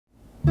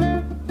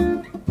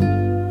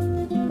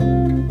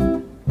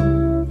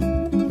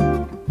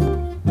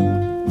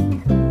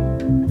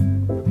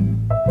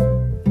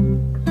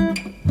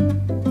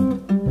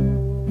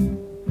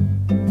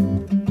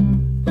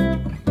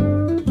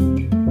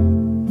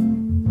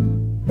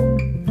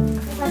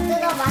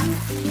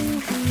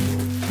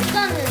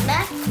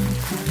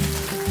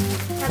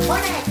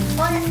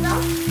꺼냈어?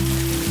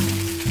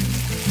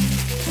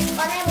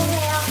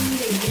 꺼내보세요.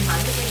 근데 이게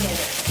반대되게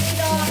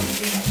이런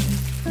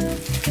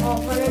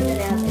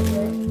보내드려야 돼.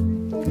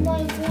 엄마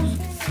이거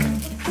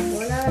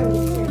원하는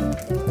밑에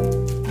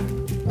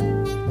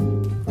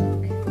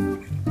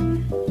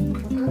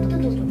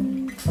뜯어줘.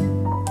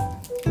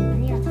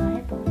 아니야,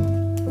 잘해봐.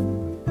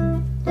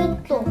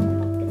 됐어.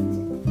 맞겠지.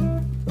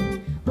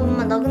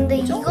 엄마 나 근데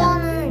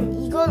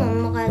이건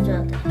엄마가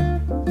해줘야 돼.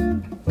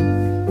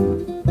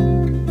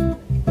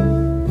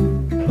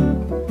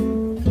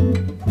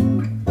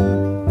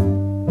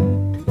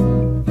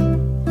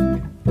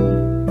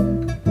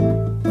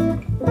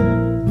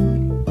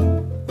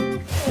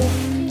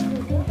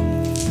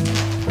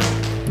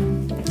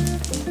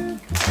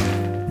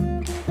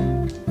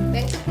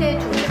 맨 끝에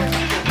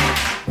조심하시고.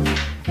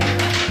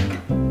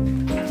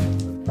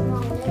 엄마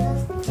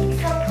오늘도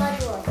스틱서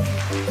가져왔어.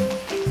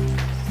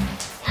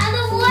 야, 너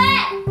뭐해?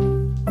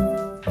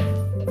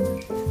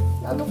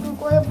 나도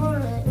그거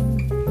해볼래.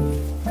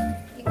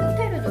 이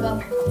끝에를 누가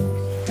갖고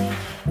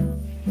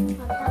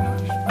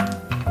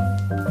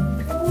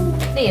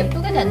근데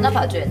예쁘게 됐나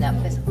봐줘야 돼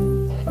앞에서.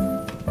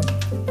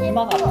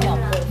 이마가 앞에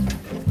안 보여.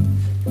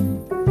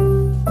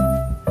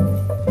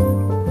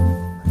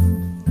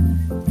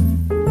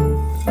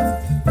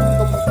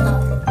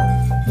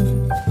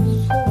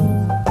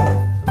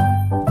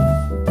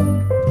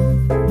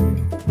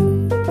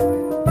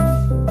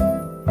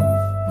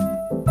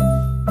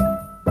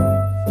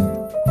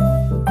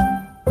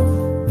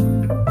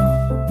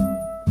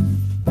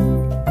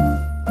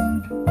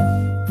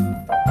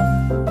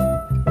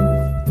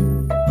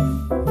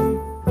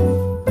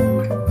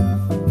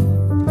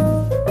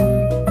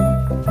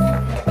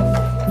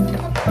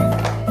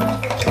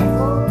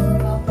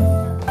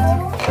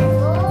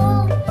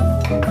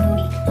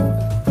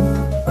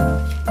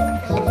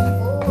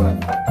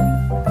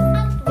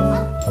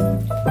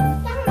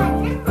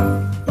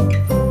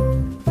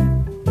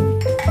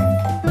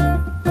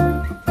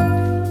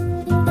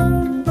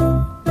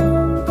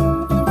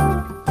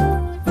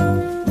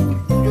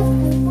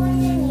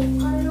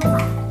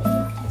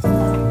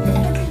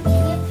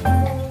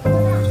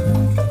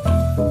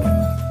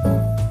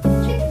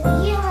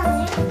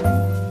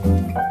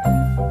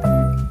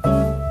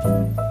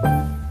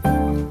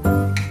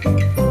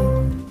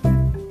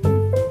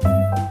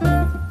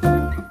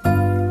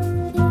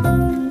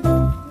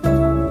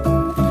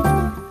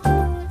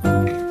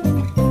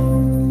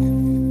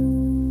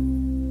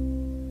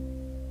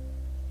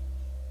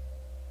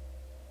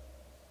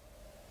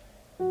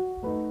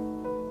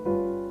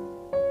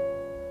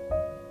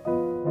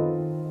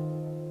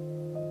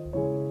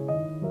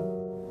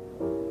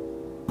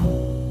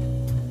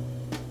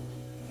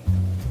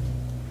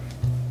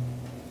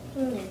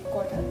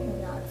 있거든,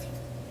 근데 아직.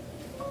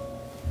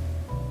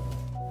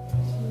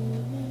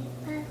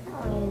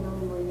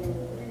 너무 멀리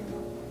있는데.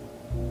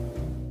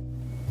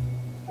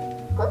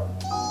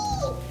 쿠키!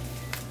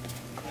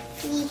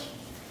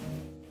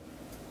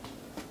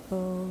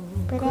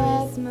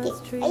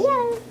 아야!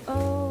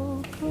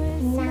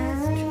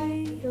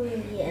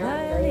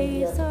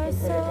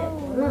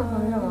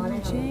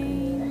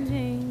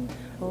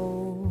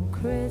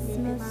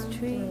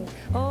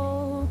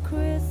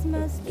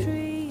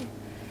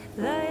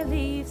 Thy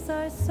leaves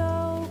are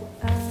so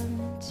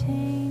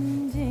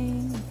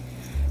unchanging.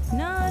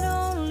 Not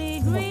only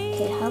green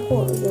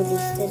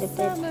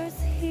summer's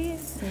here,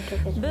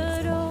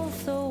 but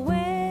also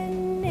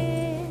when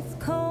it's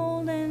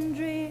cold and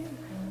drear.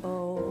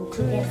 Oh,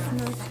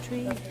 Christmas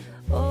tree,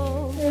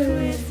 oh,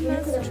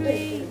 Christmas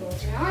tree.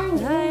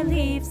 Thy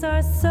leaves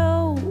are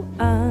so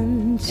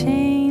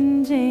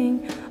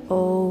unchanging.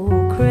 Oh,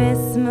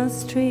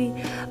 Christmas tree,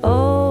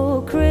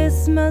 oh,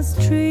 Christmas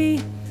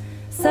tree.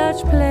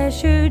 Such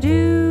pleasure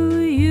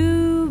do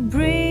you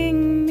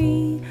bring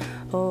me,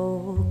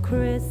 oh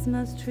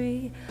Christmas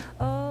tree,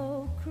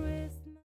 oh Christmas.